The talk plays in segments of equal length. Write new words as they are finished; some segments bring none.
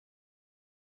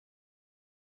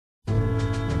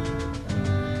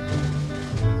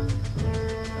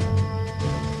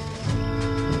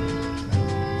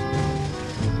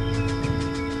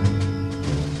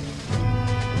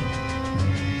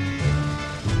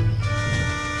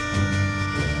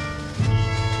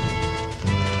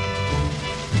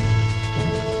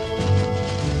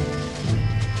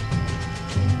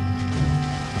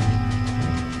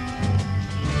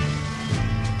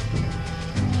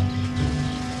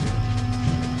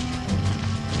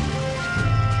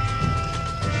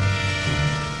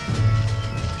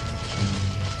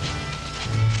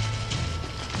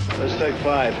take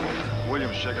 5.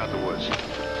 Williams, check out the woods.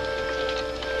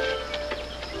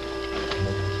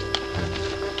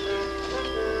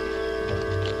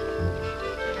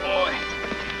 Boy.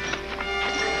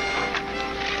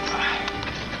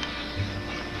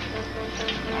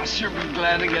 I'll sure be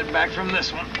glad to get back from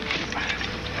this one.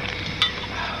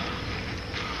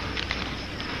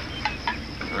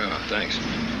 Well, thanks.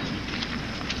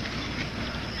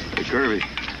 Hey, Kirby.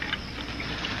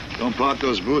 Don't plot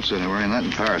those boots anywhere. Ain't that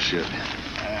in Paris yet.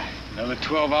 Another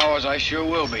 12 hours, I sure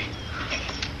will be.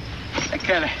 That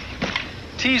kind of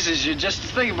teases you just to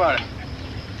think about it.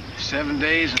 7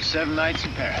 days and 7 nights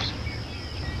in Paris.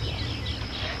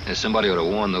 Yeah, somebody ought to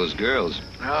warn those girls.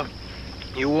 Well,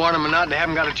 you warn them or not, they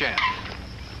haven't got a chance.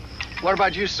 What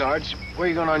about you, Sarge? Where are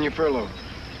you going on your furlough?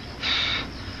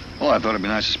 Well, I thought it'd be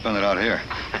nice to spend it out here.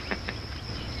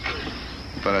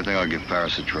 But I think I'll give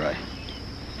Paris a try.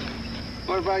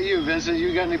 What about you, Vincent?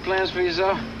 You got any plans for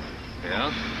yourself?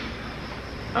 Yeah?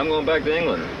 I'm going back to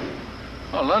England.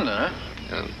 Oh, London,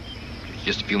 huh?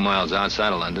 Just a few miles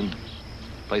outside of London.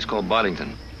 A place called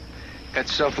Boddington. Got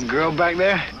yourself a girl back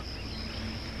there?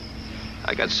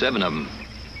 I got 7 of them.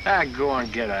 Ah, go on,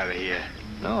 get out of here.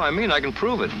 No, I mean, I can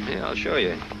prove it. Yeah, I'll show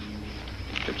you.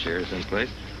 Picture someplace.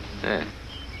 Yeah.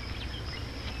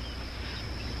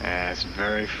 That's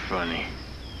very funny.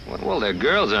 Well, they're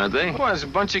girls, aren't they? Well, it's a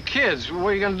bunch of kids. What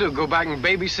are you gonna do, go back and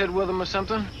babysit with them or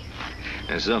something?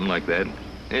 Yeah, something like that.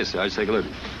 Here, Sarge, take a look.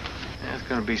 That's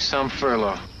gonna be some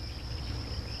furlough.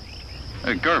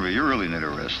 Hey, Kirby, you really need a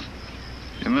rest.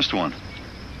 You missed one.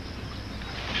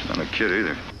 She's not a kid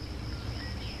either.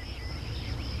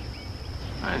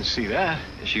 I didn't see that.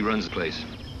 She runs the place.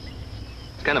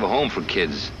 It's kind of a home for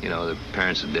kids. You know, their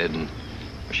parents are dead, and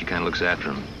she kind of looks after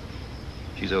them.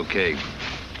 She's okay.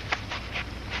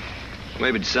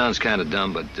 Maybe it sounds kind of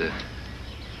dumb, but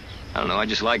I don't know. I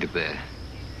just like it there.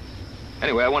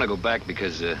 Anyway, I want to go back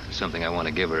because something I want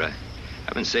to give her.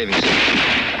 I've been saving some.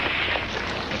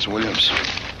 That's Williams.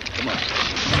 Come on.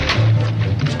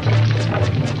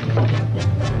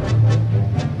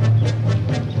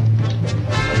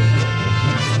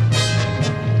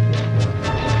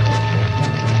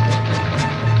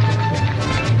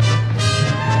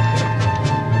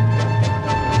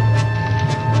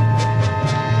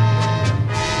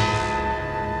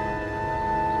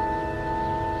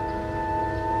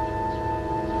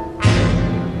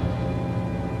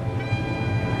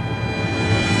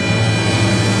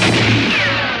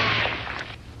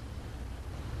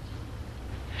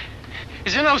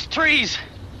 He's in those trees.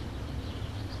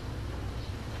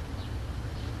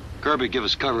 Kirby, give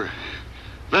us cover.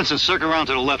 Vincent, circle around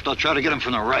to the left. I'll try to get him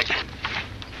from the right.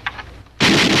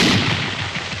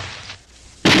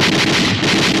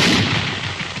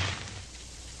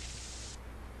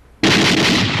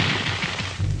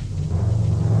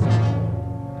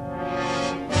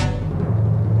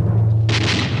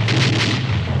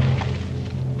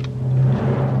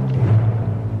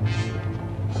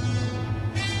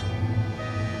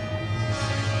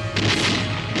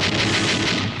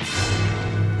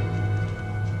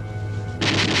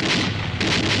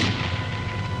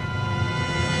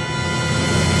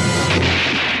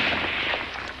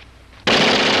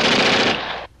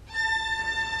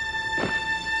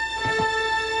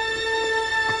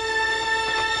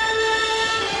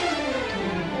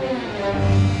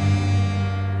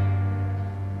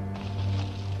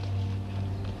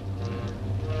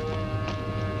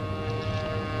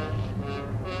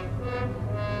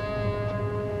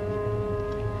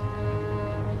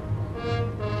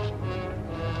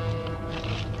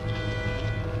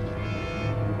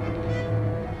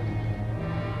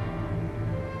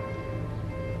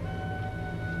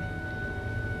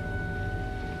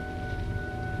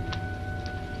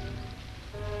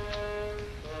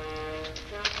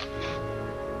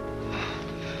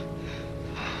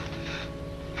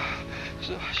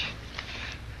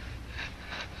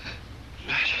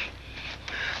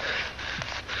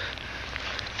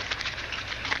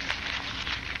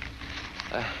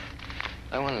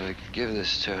 I wanted to give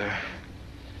this to her.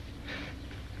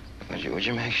 Would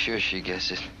you make sure she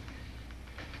gets it?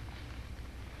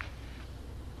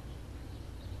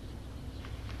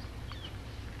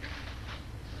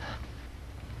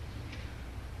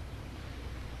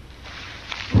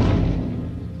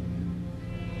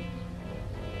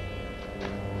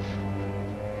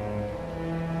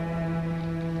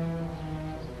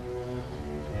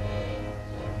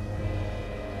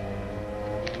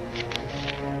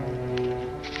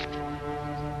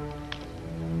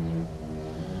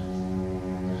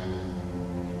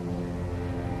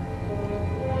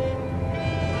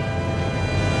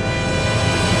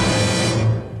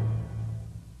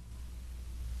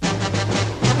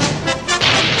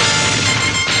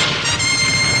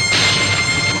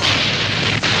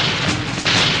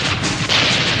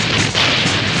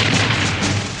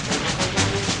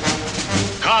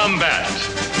 Combat.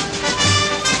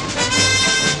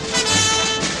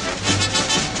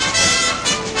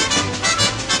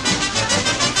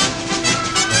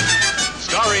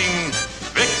 Starring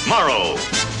Vic Morrow.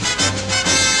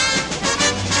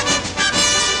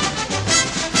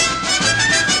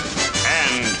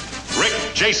 And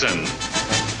Rick Jason.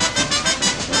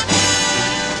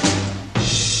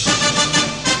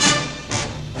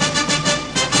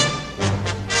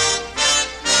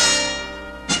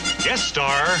 Guest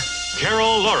star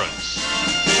Carol Lawrence.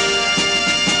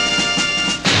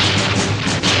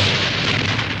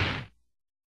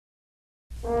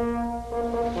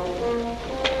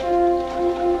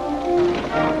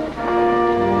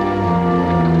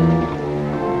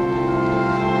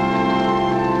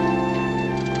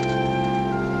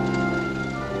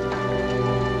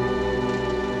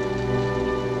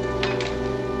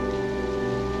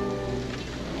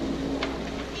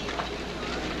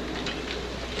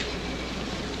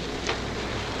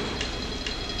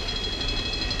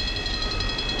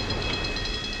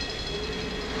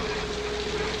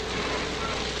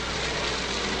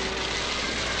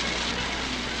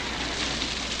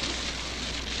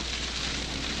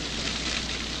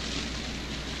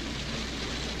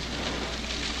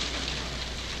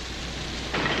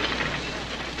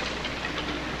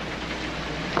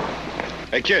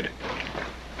 Hey, kid.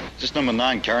 Is this number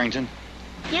 9 Carrington?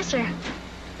 Yes, sir.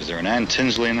 Is there an Ann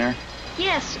Tinsley in there?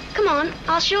 Yes. Come on,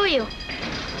 I'll show you.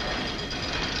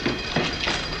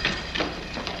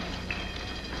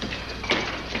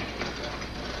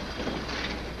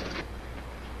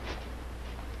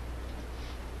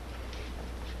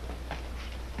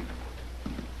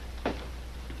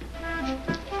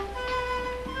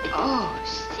 Oh,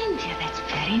 Cynthia, that's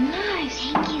very nice.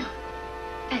 Thank you.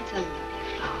 That's a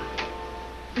lovely flower.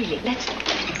 Really, let's put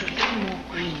a little more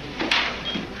green.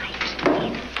 Right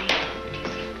in there.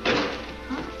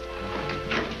 Huh?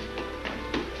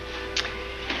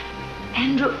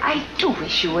 Andrew, I do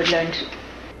wish you would learn to...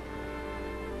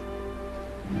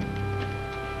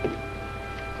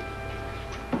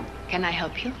 Can I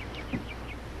help you?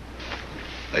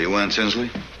 Are you Ann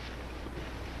Tinsley?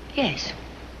 Yes.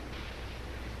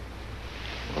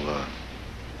 Well,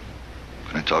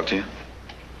 can I talk to you?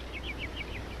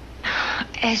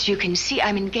 As you can see,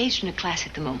 I'm engaged in a class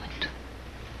at the moment.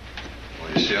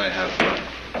 Well, you see, I have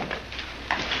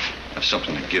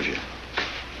something to give you.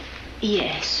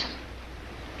 Yes.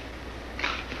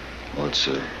 Well, it's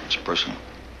personal.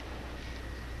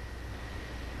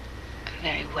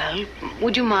 Very well.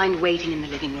 Would you mind waiting in the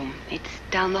living room? It's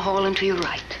down the hall and to your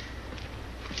right.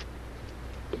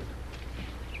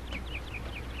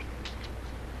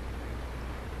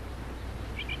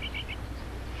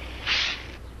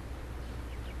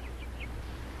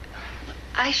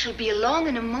 I shall be along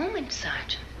in a moment,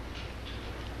 Sergeant.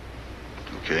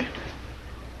 Okay.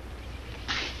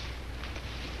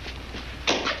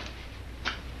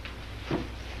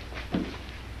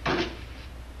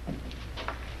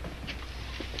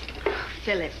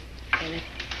 Philip,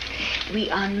 we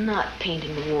are not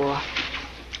painting the war.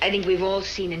 I think we've all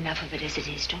seen enough of it as it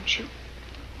is, don't you?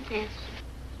 Yes.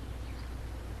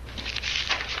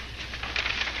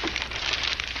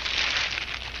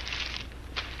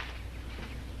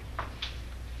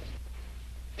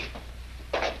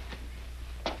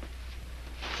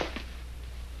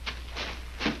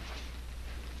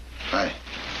 Hi.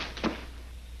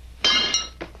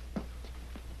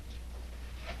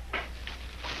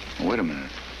 Wait a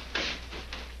minute.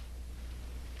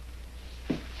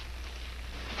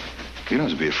 You don't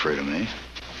have to be afraid of me.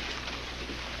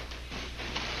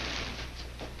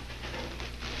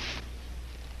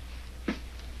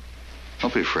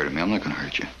 Don't be afraid of me. I'm not going to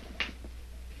hurt you.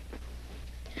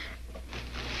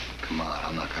 Come on,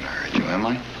 I'm not going to hurt you, am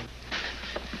I?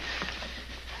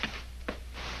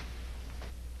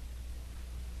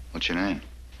 What's your name?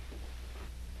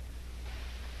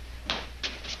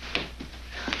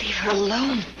 Leave her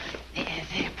alone.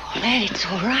 There, Paulette, it's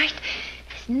all right.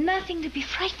 There's nothing to be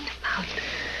frightened about.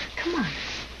 Come on.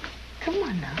 Come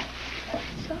on now.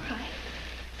 It's all right.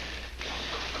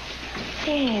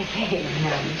 There,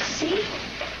 now, you see?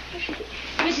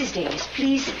 Mrs. Davis,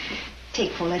 please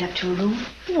take Paulette up to her room.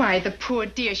 Why, the poor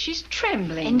dear, she's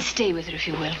trembling. And stay with her if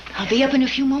you will. I'll be up in a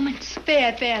few moments.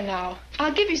 There now.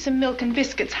 I'll give you some milk and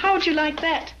biscuits. How would you like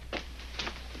that?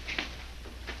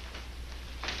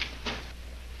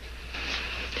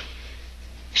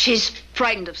 She's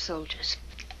frightened of soldiers.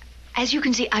 As you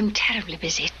can see, I'm terribly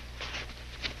busy.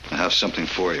 I have something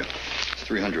for you. It's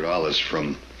 $300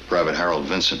 from Private Harold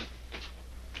Vincent.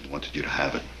 He wanted you to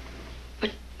have it.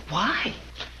 But why?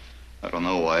 I don't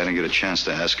know why. I didn't get a chance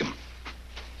to ask him.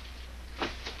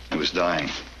 He was dying.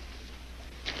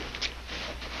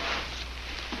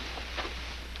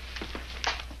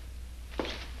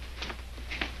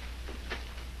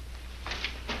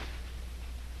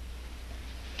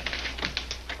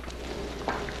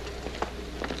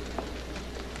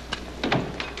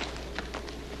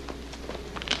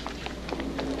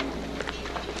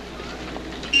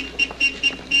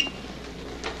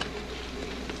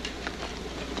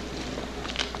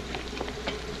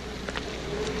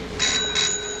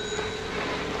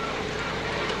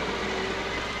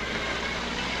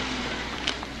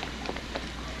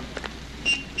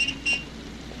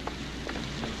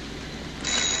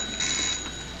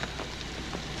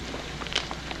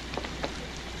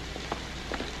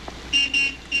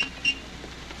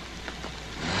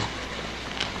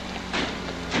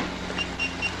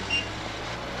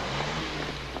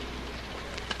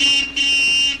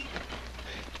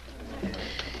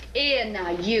 here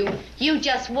now, you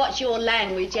just watch your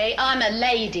language, eh? I'm a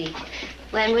lady.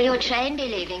 When will your train be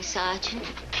leaving, Sergeant?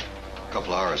 A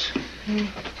couple hours.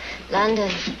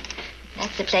 London.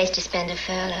 That's the place to spend a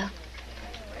furlough.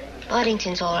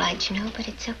 Boddington's all right, you know, but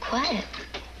it's so quiet.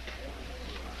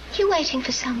 You waiting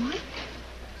for someone?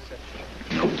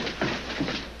 No.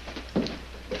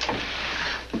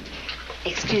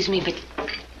 Excuse me, but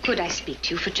could I speak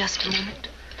to you for just a moment?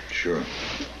 Sure.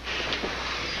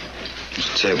 There's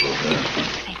a table over there.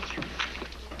 Thank you.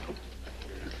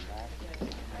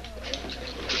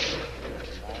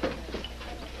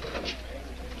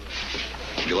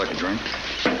 Would you like a drink?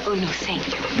 Oh, no, thank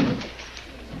you.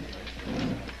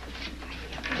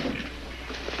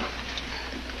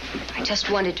 I just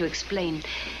wanted to explain.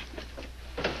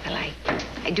 Well,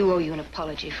 I do owe you an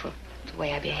apology for the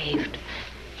way I behaved.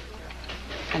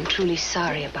 I'm truly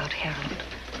sorry about Harold.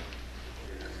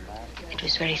 It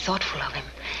was very thoughtful of him.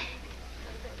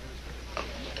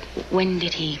 When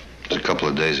did he... It was a couple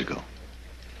of days ago.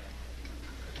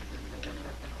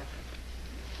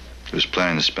 He was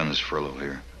planning to spend his furlough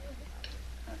here.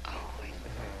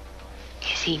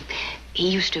 Yes, he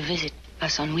used to visit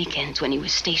us on weekends when he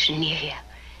was stationed near here.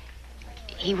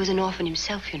 He was an orphan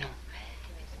himself, you know.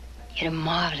 He had a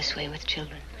marvelous way with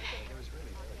children,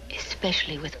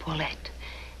 especially with Paulette.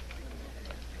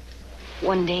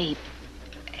 One day,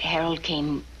 Harold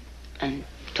came and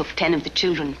took 10 of the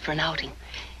children for an outing.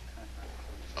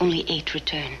 Only 8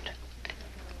 returned.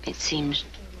 It seems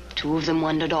 2 of them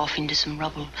wandered off into some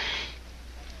rubble.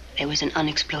 There was an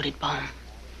unexploded bomb.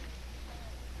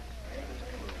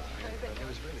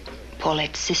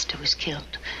 Paulette's sister was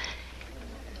killed.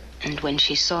 And when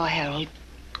she saw Harold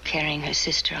carrying her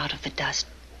sister out of the dust,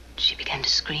 she began to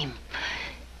scream.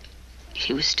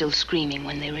 She was still screaming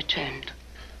when they returned.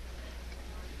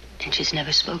 And she's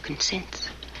never spoken since.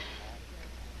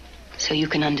 So you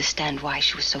can understand why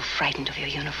she was so frightened of your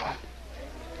uniform.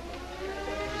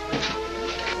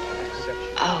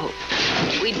 Oh,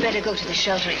 we'd better go to the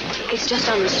shelter. It's just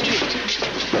on the street.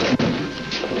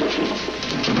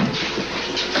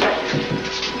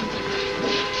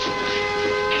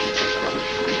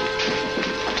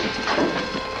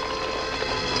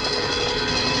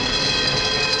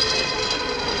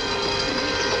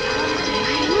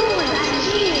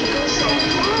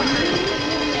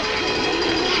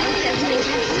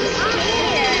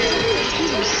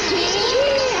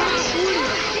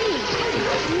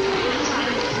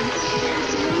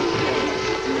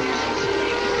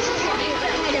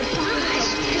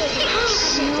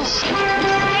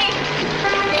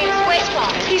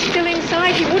 He's still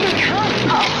inside. He wouldn't come.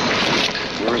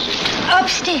 Oh. Where is he?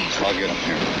 Upstairs. I'll get him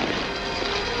here.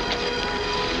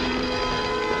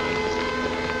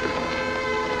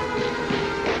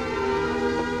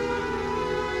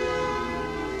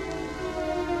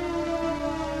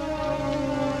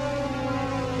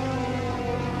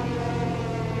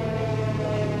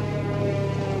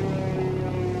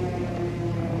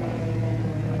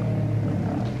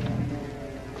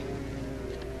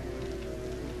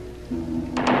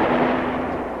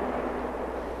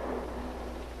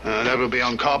 That'll be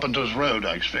on Carpenter's Road,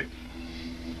 I expect.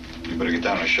 You better get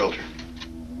down to shelter.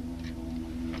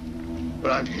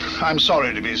 But I'm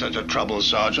sorry to be such a trouble,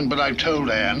 Sergeant, but I've told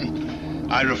Anne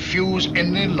I refuse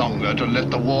any longer to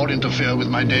let the war interfere with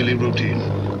my daily routine.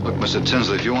 Look, Mr.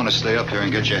 Tinsley, if you want to stay up here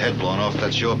and get your head blown off,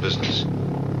 that's your business.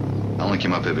 I only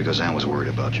came up here because Anne was worried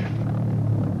about you.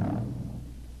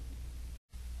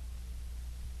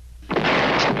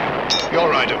 You're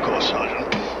right, of course, Sergeant.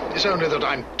 It's only that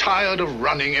I'm tired of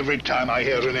running every time I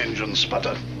hear an engine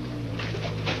sputter.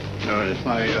 No,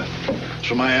 it's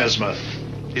from my asthma.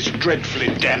 It's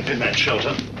dreadfully damp in that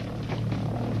shelter.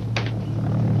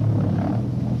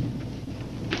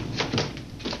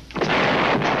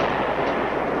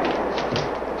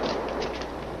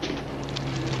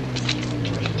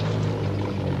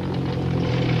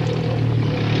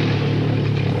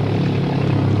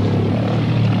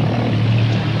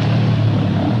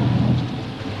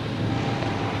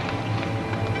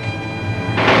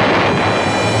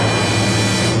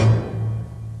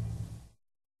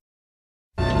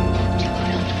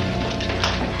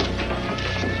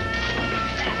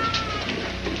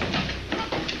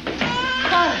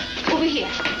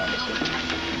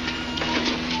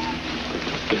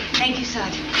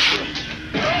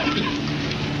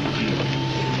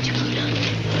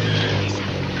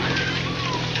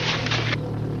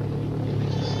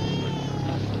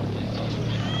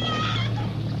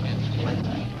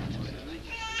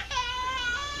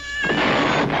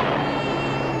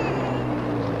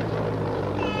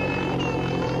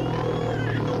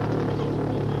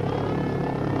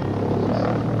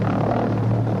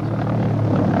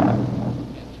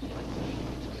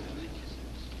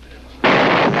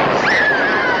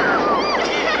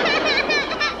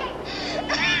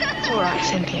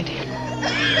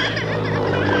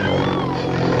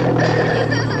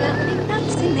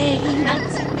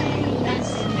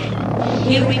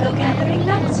 Here we go gathering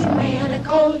nuts in May on a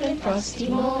cold and frosty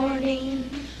morning.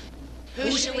 Who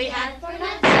shall we have for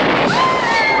nuts in May?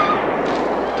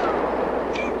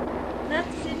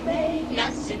 Nuts in May,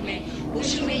 nuts in May. Who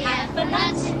shall we have for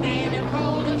nuts in May on a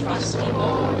cold and frosty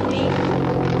morning?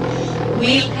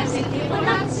 We'll have Cynthia for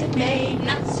nuts in May,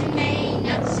 nuts in May,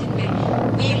 nuts in May.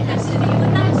 We'll have Cynthia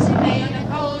for nuts in May on a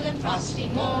cold and frosty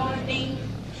morning.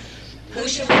 Who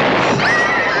shall we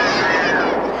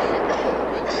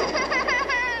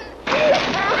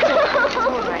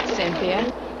All right,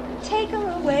 Cynthia. Take her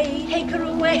away, take her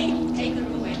away, take her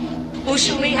away. Who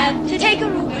shall we have to take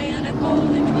her away on a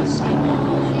cold and frosty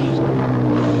morning?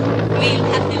 We'll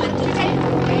have Dylan to take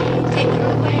her away, take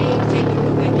her away, take her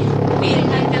away. We'll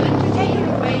have Dylan to take her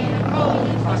away on a cold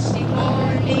and frosty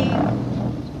morning.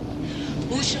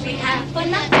 Who shall we have for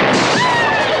nuts?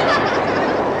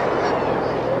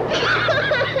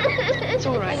 It's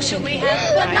all right. Who shall we have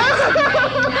for nuts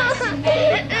in May, nuts in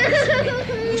May, nuts in May?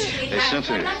 Who shall we Hey, have for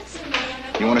Cynthia, nuts in May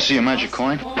on a you want to see a magic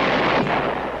coin? We'll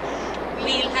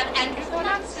have Andrew for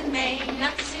nuts in May,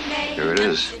 nuts in May. Here it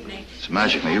is. It's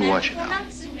magic. Now you watch it now.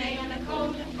 Nuts in May on a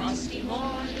cold and frosty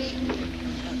morning.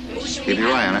 Who shall Keep we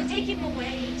your eye have on to it. take him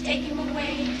away, take him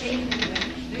away, take him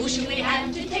away? Who shall we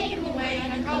have to take him away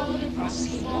on a cold and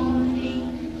frosty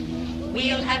morning?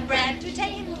 We'll have Brad to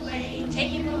take him away,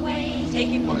 take him away, take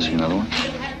him away. Want to see another one?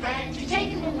 We'll have Brad to take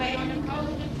him away on a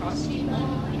cold and frosty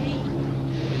morning.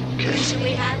 Who Okay. shall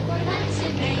we have for nuts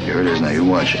in May? Here it is. Now you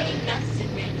watch it. Nuts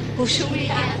in May. Who shall we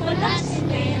have for nuts in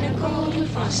May on a cold and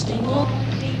frosty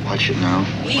morning? Watch it now.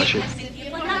 Watch We'll it. have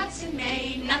Cynthia for nuts in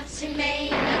May, nuts in May,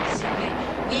 nuts in May.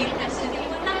 We'll have Cynthia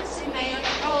for nuts in May on a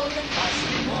cold and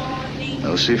frosty morning.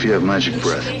 Now see if you have magic Who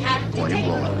breath shall we have to when you take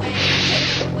blow her it. away,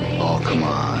 take her away, Oh, take come her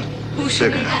on. away? Who shall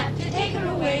we Bigger now. have to take her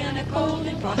away on a cold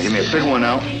and Now frosty give me a big one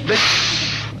now. Big.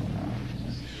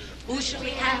 Who shall we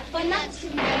have for nuts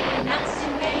in May, nuts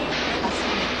in May, nuts in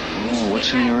May? Oh,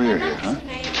 what's in your ear here, huh?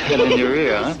 Get in your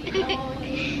ear, huh?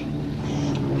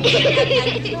 We'll have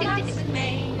Andrew for nuts in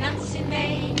May, nuts in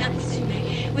May, nuts in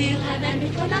May. We'll have Andrew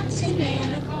for nuts in May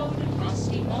on a cold and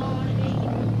frosty morning.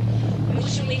 Who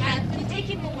shall we have to take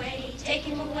him away, take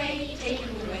him away, take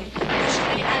him away? Who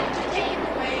shall we have to take him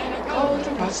away on a cold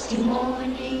and frosty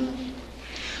morning?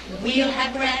 We'll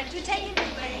have Brad to take him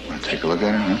away. Want to take a look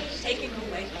at it, huh? Take him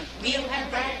away. We'll have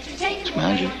Brad to take him It's away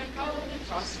magic. on a cold and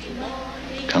frosty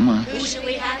morning. Come on. Who shall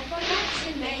we have for nuts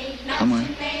in May? Nuts Come on.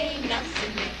 in May, nuts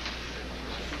in May.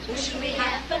 Who shall we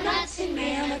have for nuts in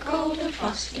May on a cold and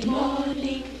frosty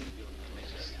morning?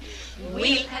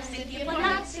 We'll have Cynthia for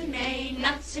nuts in May,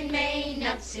 nuts in May,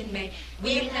 nuts in May.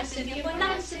 We'll have Cynthia for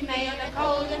nuts in May on a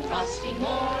cold and frosty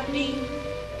morning.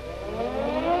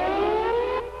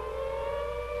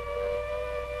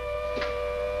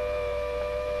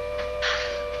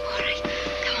 All right,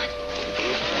 come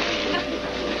on.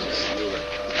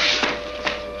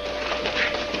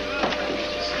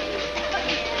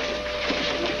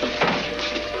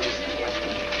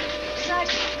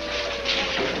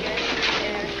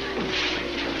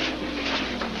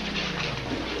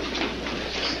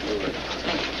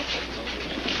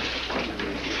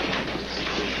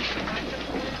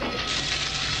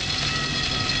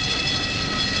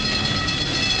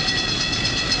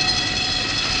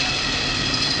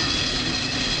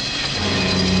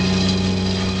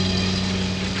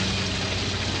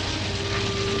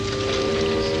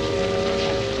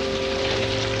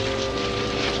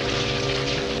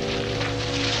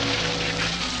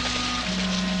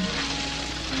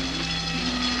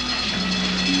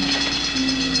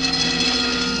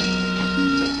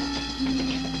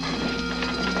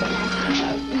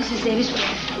 Mrs. Davis,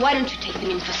 why don't you take them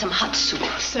in for some hot soup?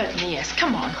 Certainly, yes.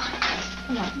 Come on.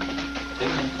 Come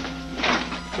on.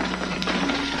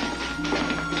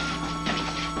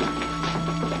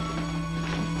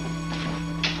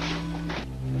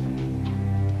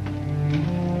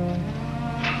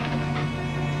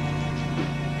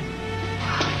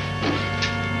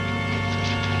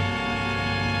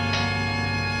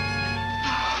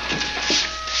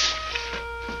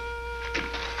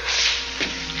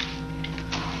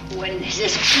 When is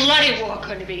this bloody war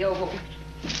going to be over?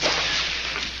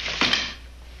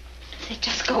 They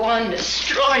just go on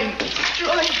destroying.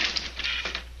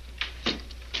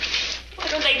 Why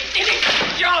don't they finish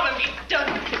the job and be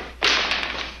done?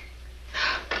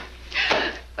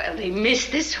 Well, they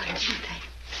missed this one, didn't they?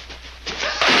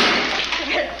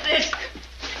 Get this.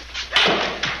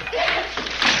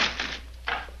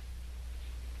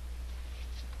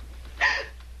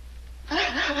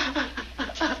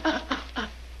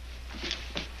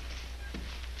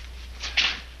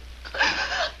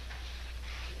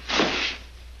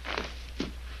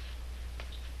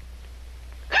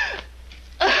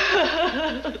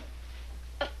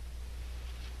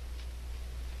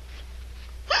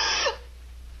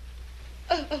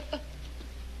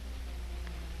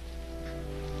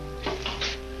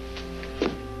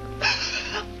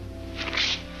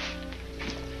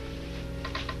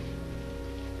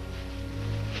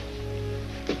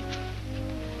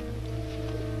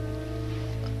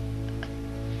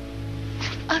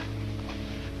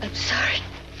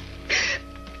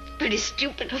 pretty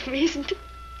stupid of me, isn't it?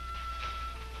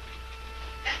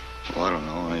 Well, I don't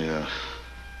know.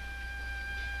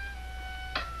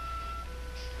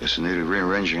 Guess it needed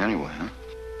rearranging anyway, huh?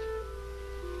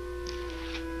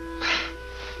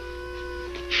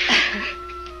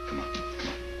 Come on.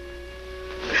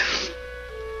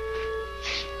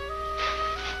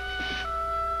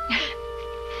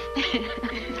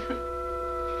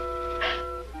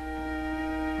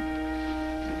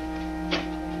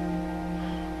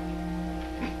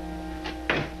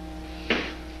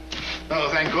 Oh,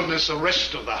 thank goodness the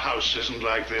rest of the house isn't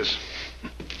like this.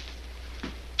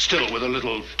 Still, with a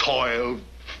little toil,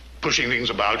 pushing things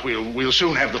about, we'll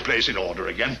soon have the place in order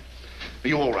again. Are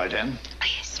you all right, Anne? Oh,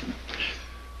 yes.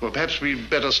 Well, perhaps we'd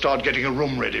better start getting a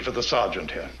room ready for the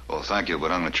sergeant here. Well, thank you, but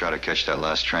I'm going to try to catch that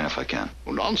last train if I can.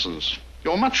 Oh, nonsense.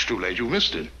 You're much too late. You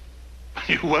missed it.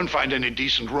 You won't find any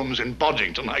decent rooms in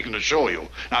Boddington, I can assure you.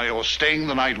 Now, you're staying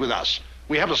the night with us.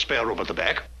 We have a spare room at the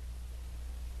back.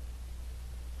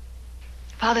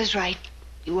 Father's right.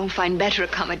 You won't find better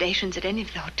accommodations at any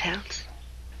of the hotels.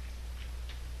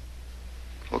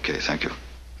 Okay, thank you.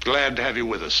 Glad to have you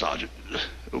with us, Sergeant.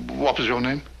 What was your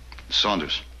name?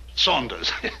 Saunders.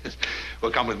 Saunders.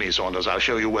 Well, come with me, Saunders. I'll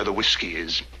show you where the whiskey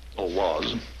is, or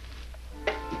was.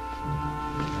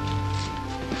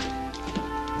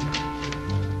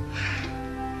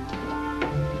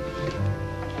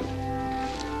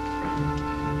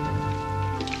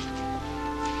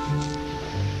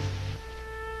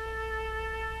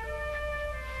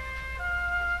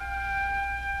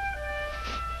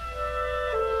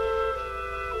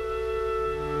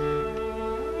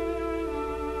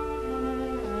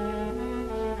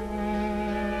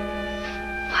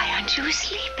 You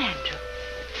asleep, Andrew?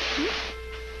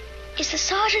 Is the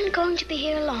sergeant going to be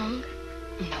here long?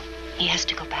 No, he has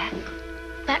to go back.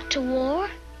 Back to war?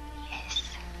 Yes.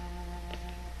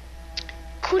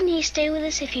 Couldn't he stay with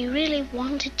us if he really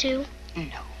wanted to?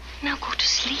 No. Now go to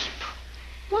sleep.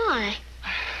 Why?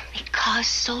 Because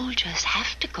soldiers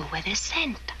have to go where they're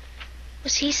sent.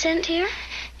 Was he sent here?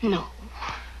 No.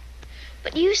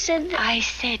 But you said that... I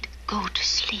said go to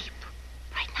sleep.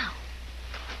 Right now.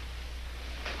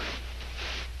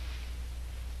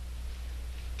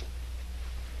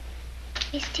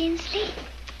 Is Tin asleep?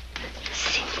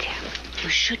 Cynthia, you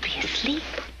should be asleep.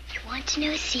 You want to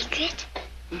know a secret?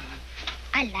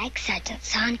 I like Sergeant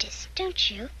Saunders, don't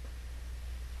you?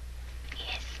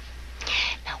 Yes.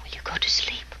 Now will you go to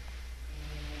sleep?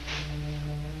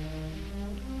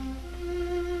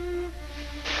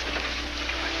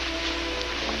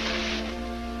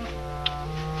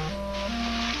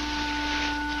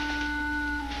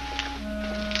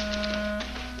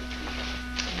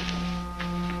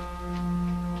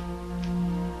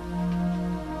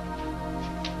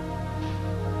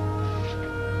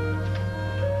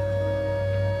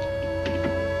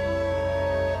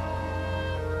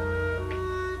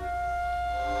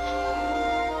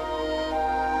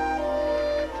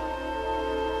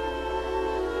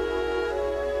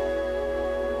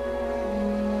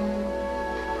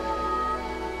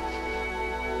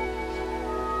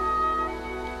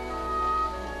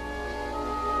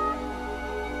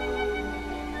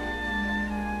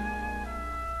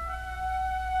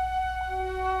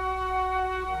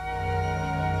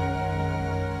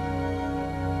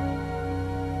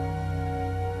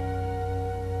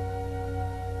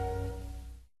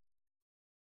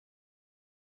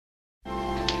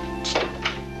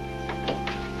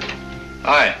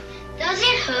 Hi. Does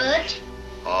it hurt?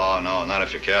 Oh, no, not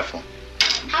if you're careful.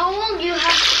 How long do you have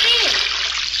to be?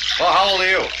 Well, how old are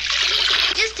you?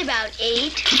 Just about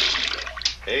 8.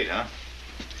 8, huh?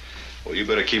 Well, you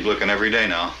better keep looking every day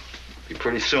now. Be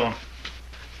pretty soon.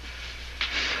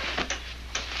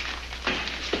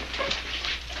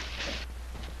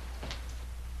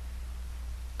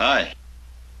 Hi.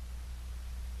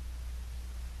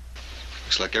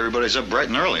 Looks like everybody's up bright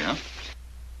and early, huh?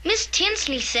 Miss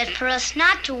Tinsley said for us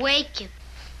not to wake you.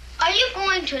 Are you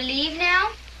going to leave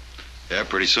now? Yeah,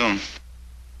 pretty soon.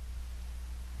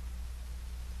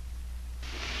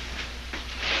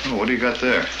 Oh, what do you got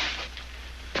there?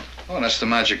 Oh, that's the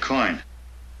magic coin.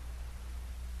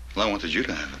 Well, I wanted you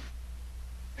to have it.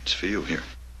 It's for you here.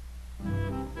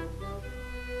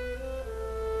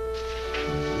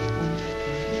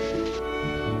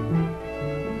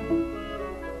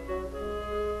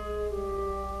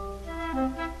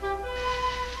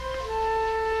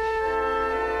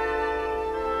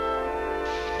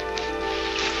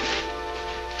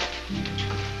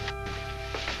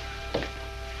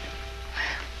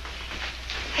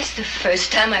 That's the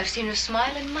first time I've seen her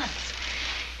smile in months.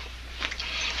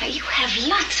 Now, you have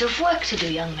lots of work to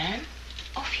do, young man.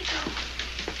 Off you go.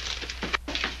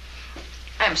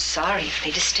 I'm sorry if they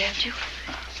disturbed you.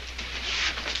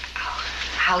 Oh,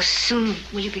 how soon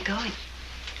will you be going?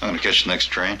 I'm going to catch the next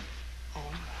train.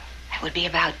 Oh, that would be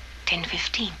about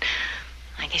 10:15.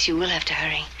 I guess you will have to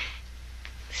hurry.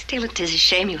 Still, it is a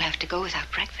shame you have to go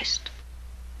without breakfast.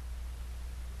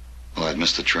 Well, I'd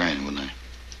miss the train, wouldn't I?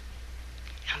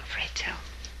 I'm afraid so.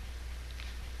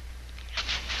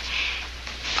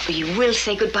 Oh, you will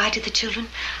say goodbye to the children?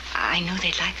 I know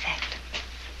they'd like that.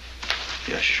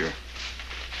 Yeah, sure.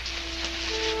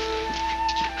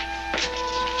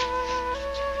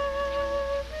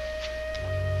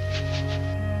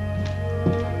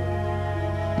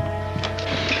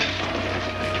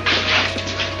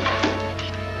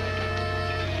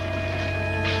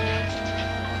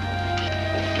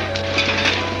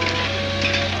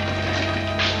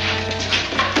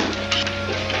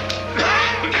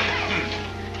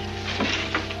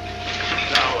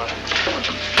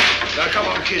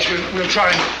 Kids, we'll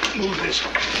try and move this.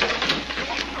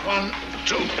 Come on. 1,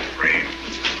 2, 3.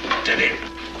 Steady.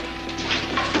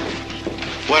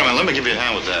 Wait a minute, let me give you a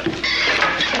hand with that.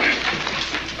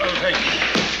 Oh, thank you.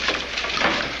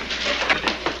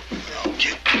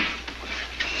 Okay.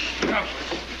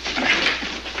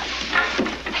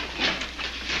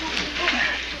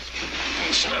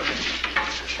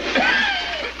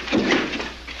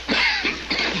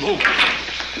 Move.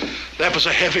 That was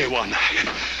a heavy one.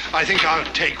 I think I'll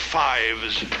take 5,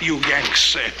 as you Yanks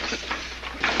say.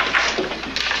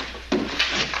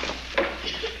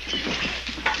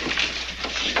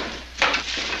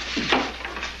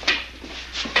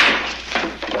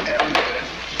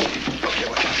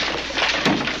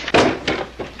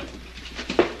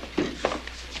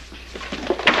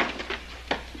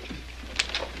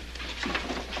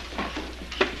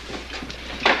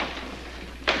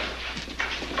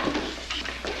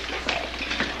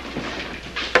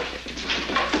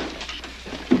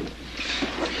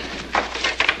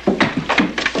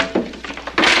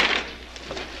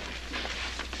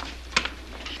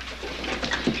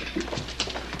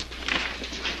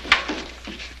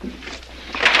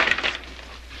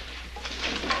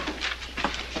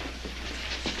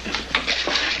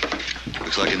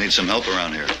 Looks like you need some help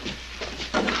around here.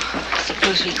 I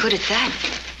suppose we could at that.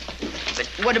 But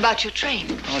what about your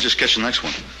train? I'll just catch the next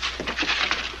one.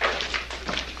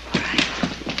 All right.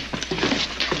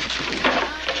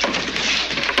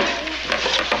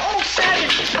 Oh,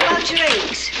 Sergeant, about your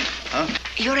eggs. Huh?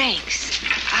 Your eggs.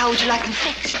 How would you like them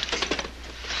fixed?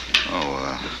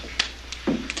 Oh,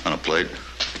 on a plate.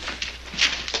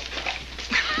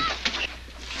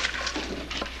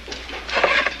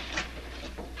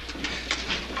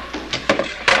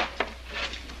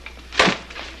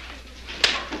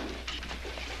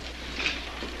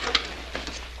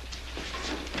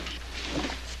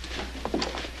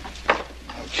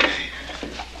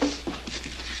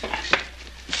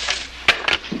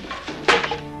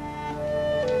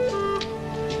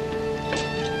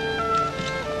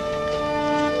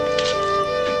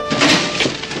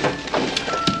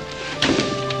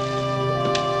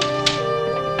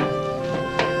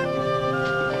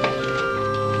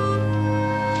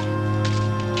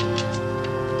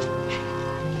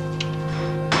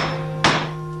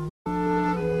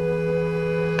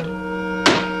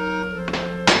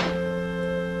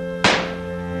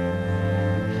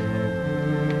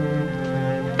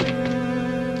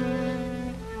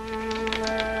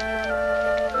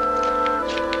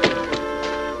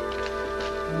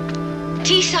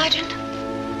 Tea, Sergeant?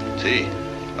 Tea?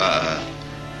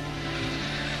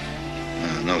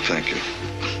 No, thank you.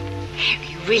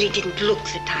 You really didn't look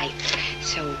the type,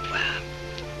 so,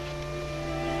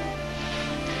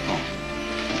 Oh,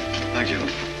 thank you.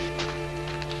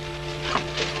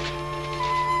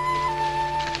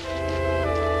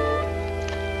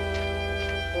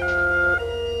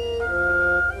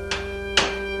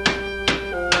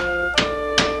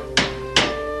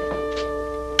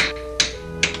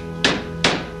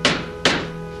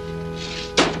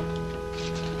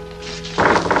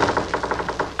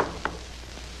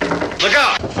 Look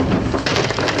out!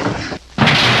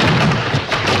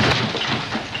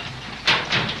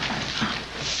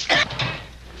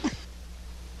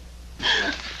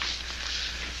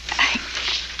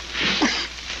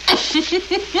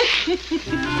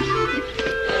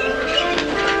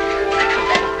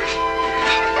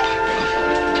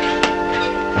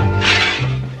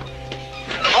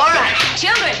 All right,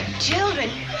 children,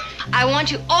 I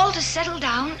want you all to settle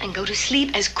down and go to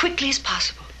sleep as quickly as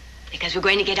possible, because we're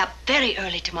going to get up very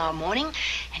early tomorrow morning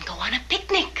and go on a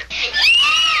picnic.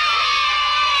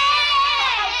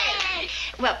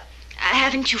 Well,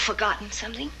 haven't you forgotten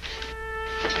something?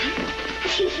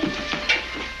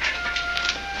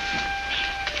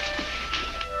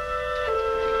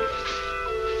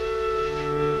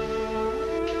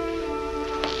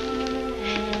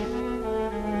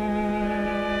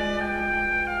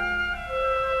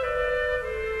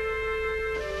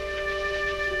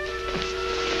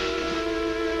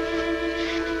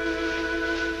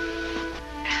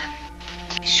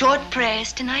 short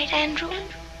prayers tonight, Andrew?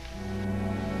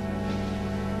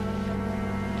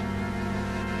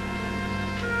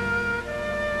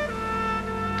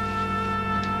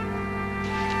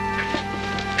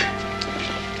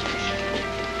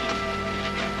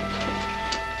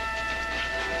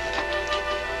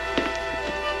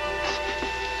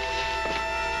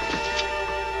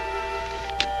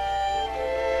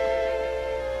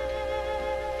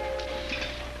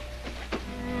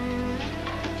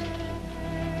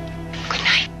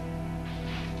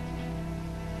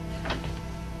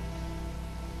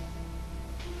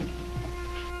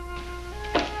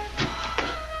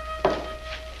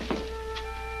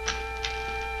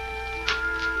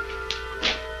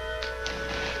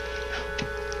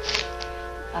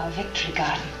 Our victory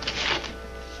garden.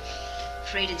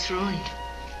 Afraid it's ruined.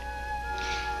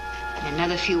 In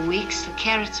another few weeks, the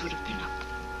carrots would have been up.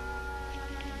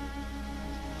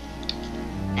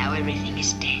 Now everything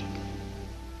is dead.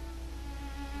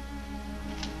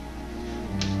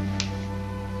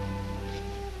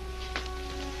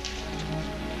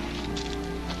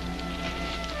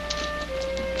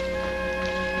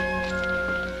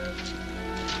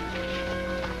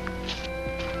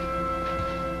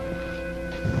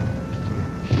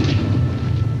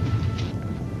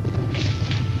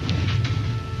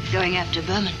 Going after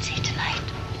Bermondsey tonight.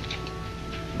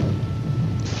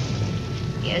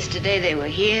 Yesterday they were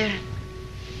here.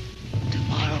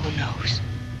 Tomorrow, who knows?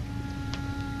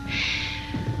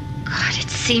 God, it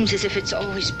seems as if it's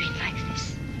always been like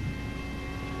this.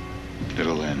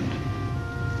 It'll end.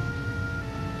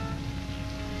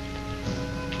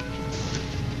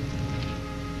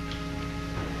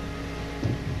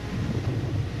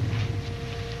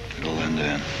 It'll end,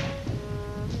 Ann.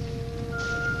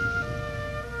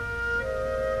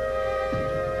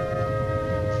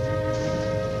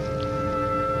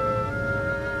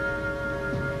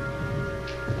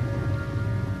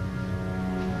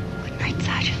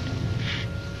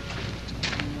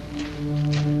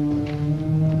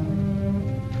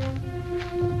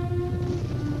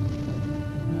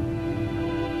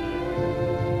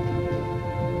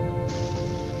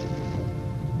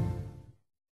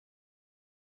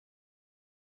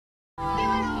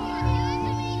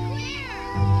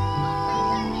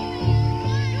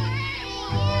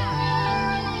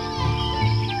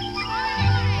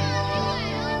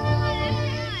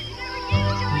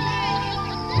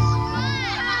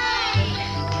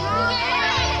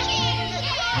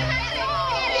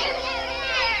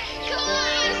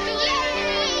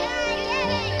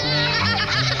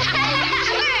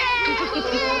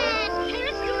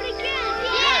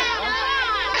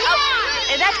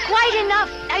 That's quite enough.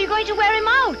 Are you going to wear him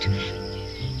out?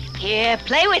 Here,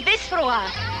 play with this for a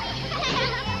while.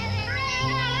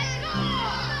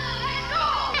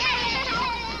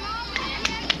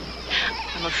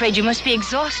 I'm afraid you must be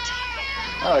exhausted.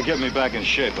 Oh, get me back in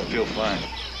shape. I feel fine.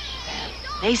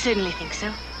 They certainly think so.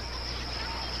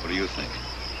 What do you think?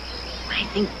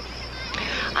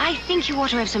 I think you ought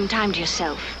to have some time to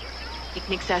yourself.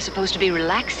 Picnics are supposed to be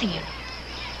relaxing, you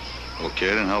know.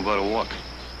 Okay, then how about a walk?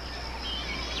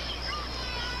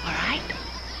 All right.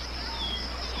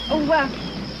 Oh,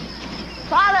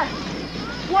 Father,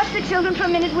 watch the children for a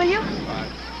minute, will you? All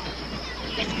right.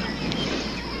 Let's go.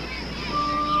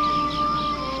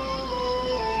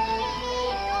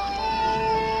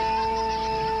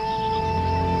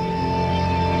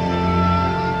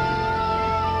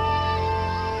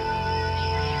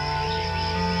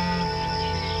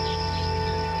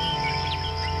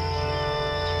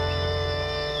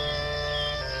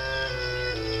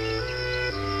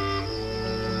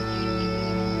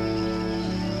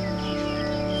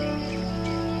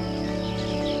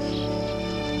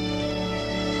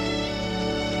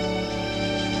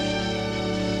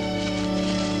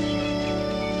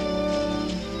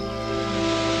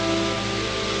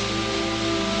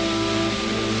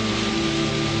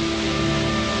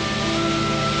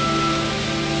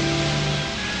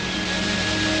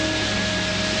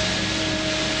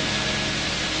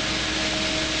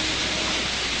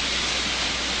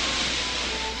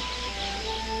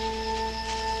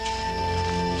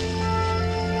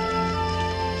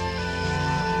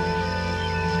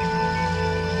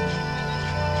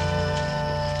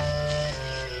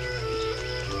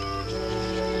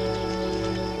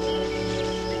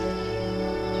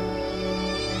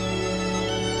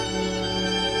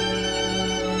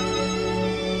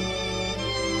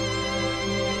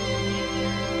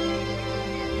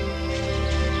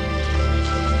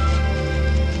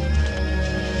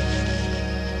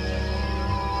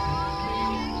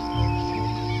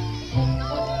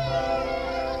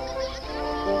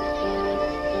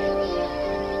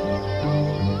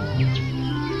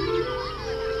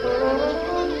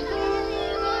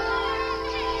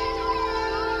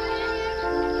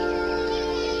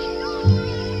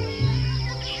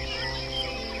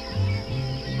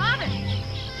 Father,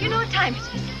 you know what time it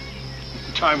is?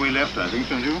 The time we left, I think,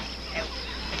 don't you?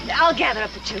 I'll gather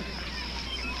up the children.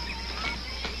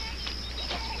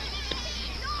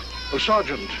 Oh,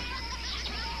 Sergeant,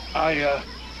 I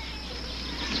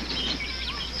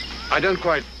don't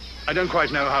quite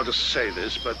know how to say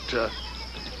this, but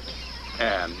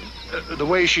Anne, the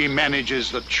way she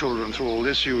manages the children through all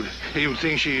this, you'd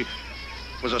think she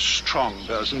was a strong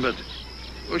person, but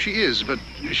well, she is, but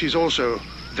she's also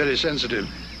very sensitive.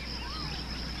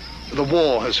 The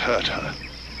war has hurt her.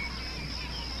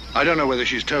 I don't know whether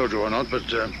she's told you or not, but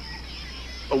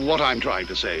what I'm trying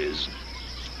to say is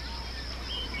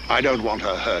I don't want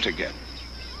her hurt again.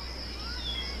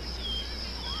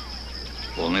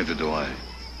 Well, neither do I.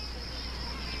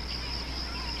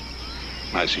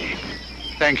 I see.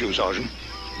 Thank you, Sergeant.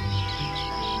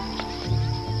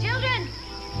 Children,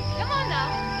 come on now.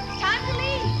 It's time to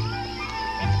leave.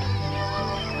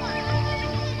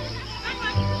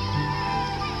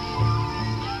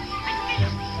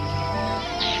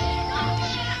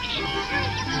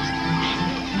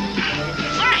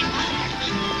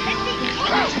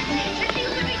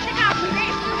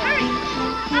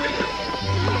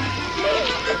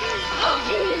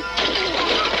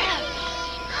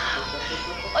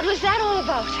 What was that all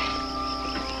about?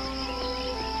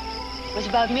 It was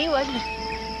about me, wasn't it?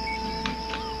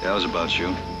 Yeah, it was about you.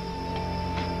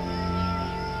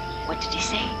 What did he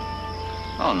say?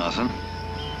 Oh, nothing.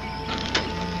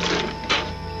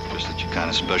 Just that you're kind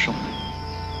of special.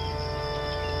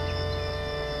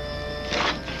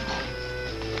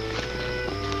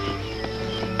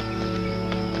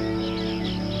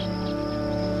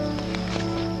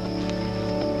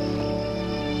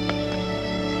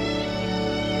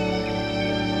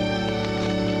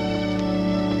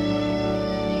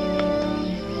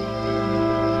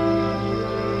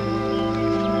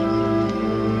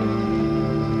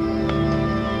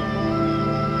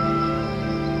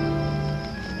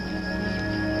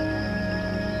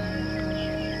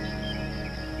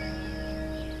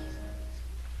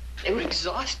 They were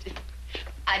exhausted.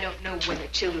 I don't know when the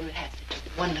children would have such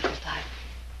a wonderful time.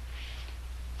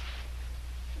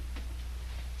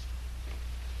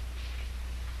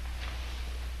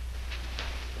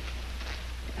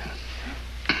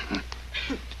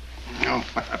 Oh,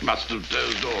 I must have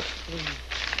dozed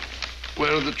off.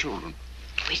 Where are the children?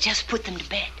 We just put them to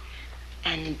bed.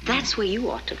 And that's where you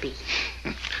ought to be.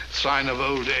 Sign of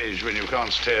old age when you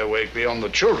can't stay awake beyond the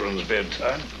children's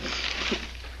bedtime.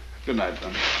 Good night,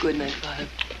 son. Good night, Father.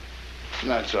 Good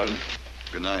night, Sergeant.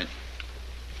 Good night.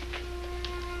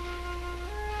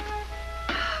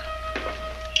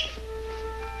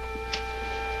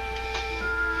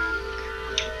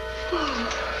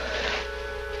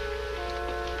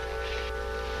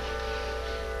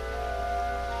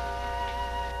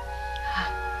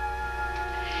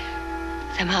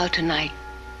 Somehow tonight,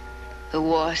 the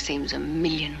war seems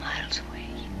 1,000,000 miles away.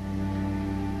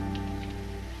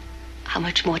 How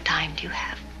much more time do you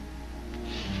have?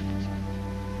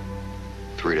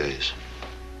 3 days.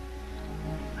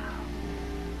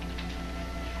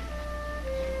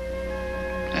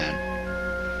 And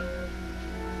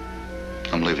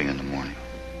I'm leaving in the morning.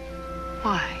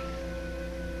 Why?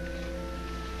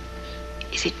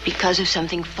 Is it because of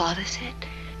something Father said?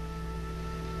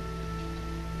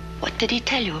 What did he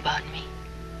tell you about me?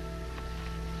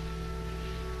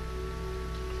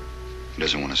 He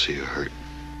doesn't want to see you hurt.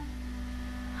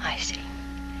 I see.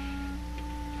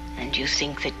 And you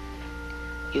think that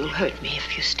you'll hurt me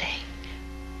if you stay?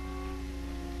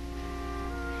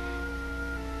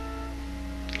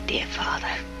 Dear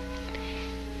Father,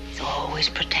 he's always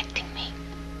protecting me.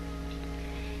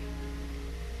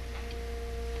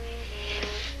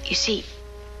 You see,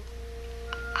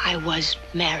 I was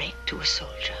married to a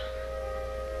soldier.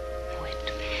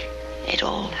 It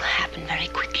all happened very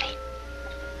quickly.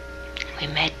 We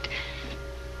met,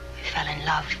 we fell in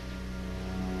love.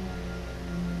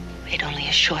 We had only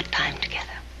a short time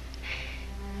together.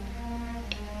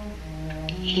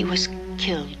 He was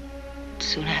killed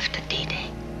soon after D-Day.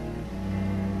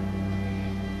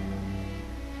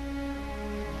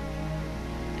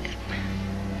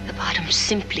 The bottom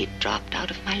simply dropped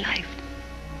out of my life.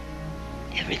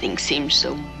 Everything seemed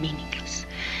so meaningless.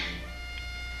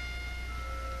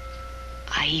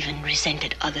 I even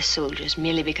resented other soldiers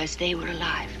merely because they were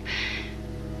alive.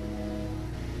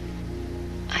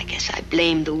 I guess I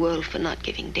blamed the world for not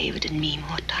giving David and me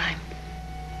more time.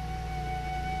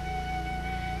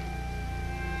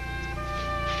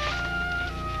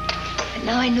 And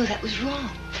now I knew that was wrong.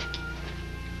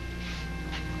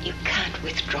 You can't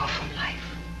withdraw from life.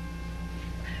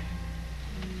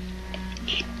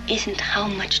 isn't how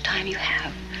much time you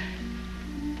have.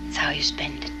 It's how you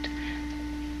spend it.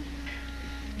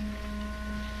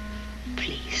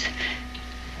 Please,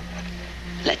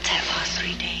 let's have our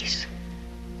 3 days.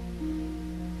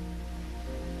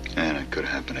 And it could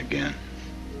happen again.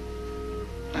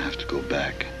 I have to go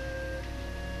back.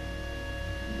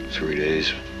 3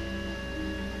 days.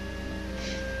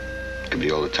 Could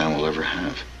be all the time we'll ever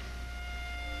have.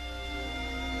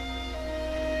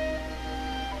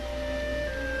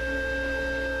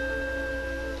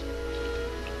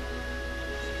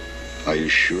 Are you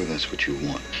sure that's what you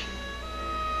want?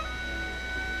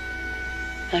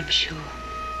 I'm sure.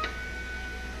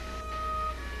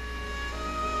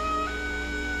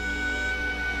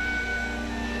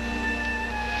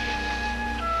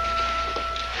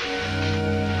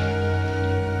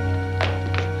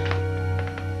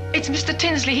 It's Mr.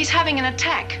 Tinsley. He's having an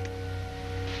attack.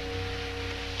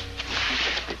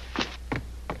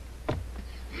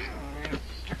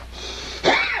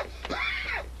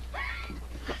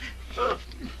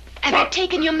 Have you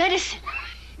taken your medicine?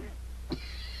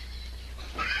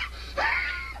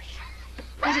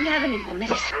 Doesn't have any more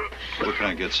medicine. Where can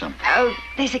I get some? Oh,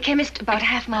 there's a chemist about a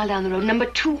half mile down the road, number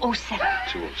 207.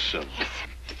 207. Yes.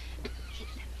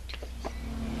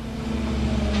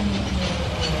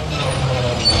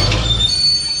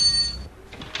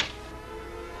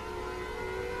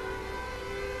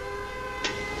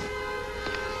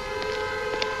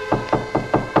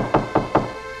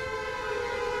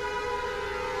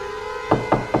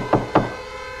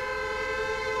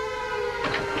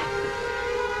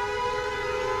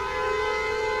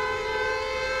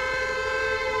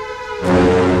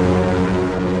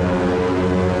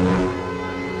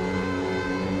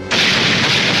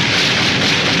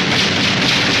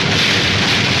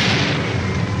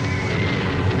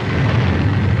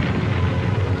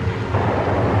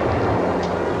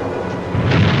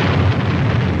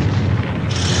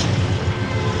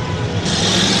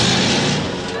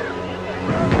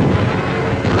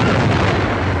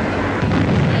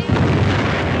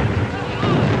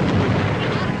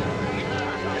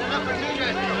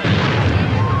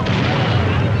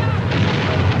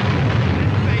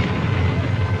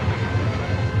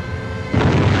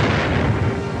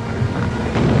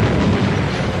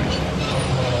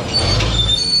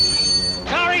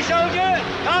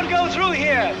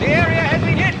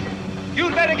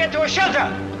 To a shelter!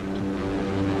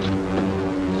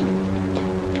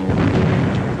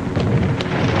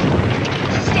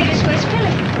 Davis, where's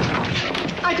Philip?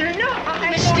 I don't know.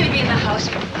 Must still be in the house.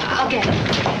 I'll get him.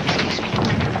 Excuse me.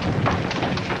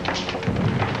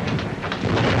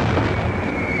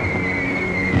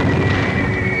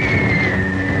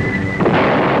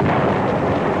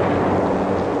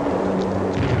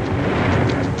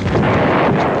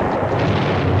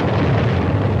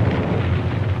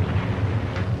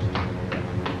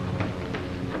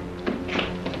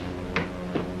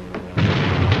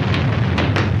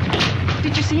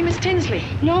 Did you see Miss Tinsley?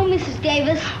 No, Mrs.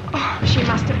 Davis. Oh, she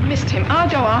must have missed him. I'll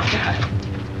go after her.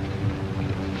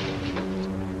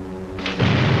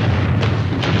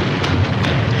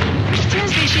 Miss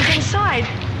Tinsley, she's inside.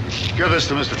 Give this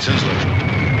to Mr.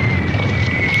 Tinsley.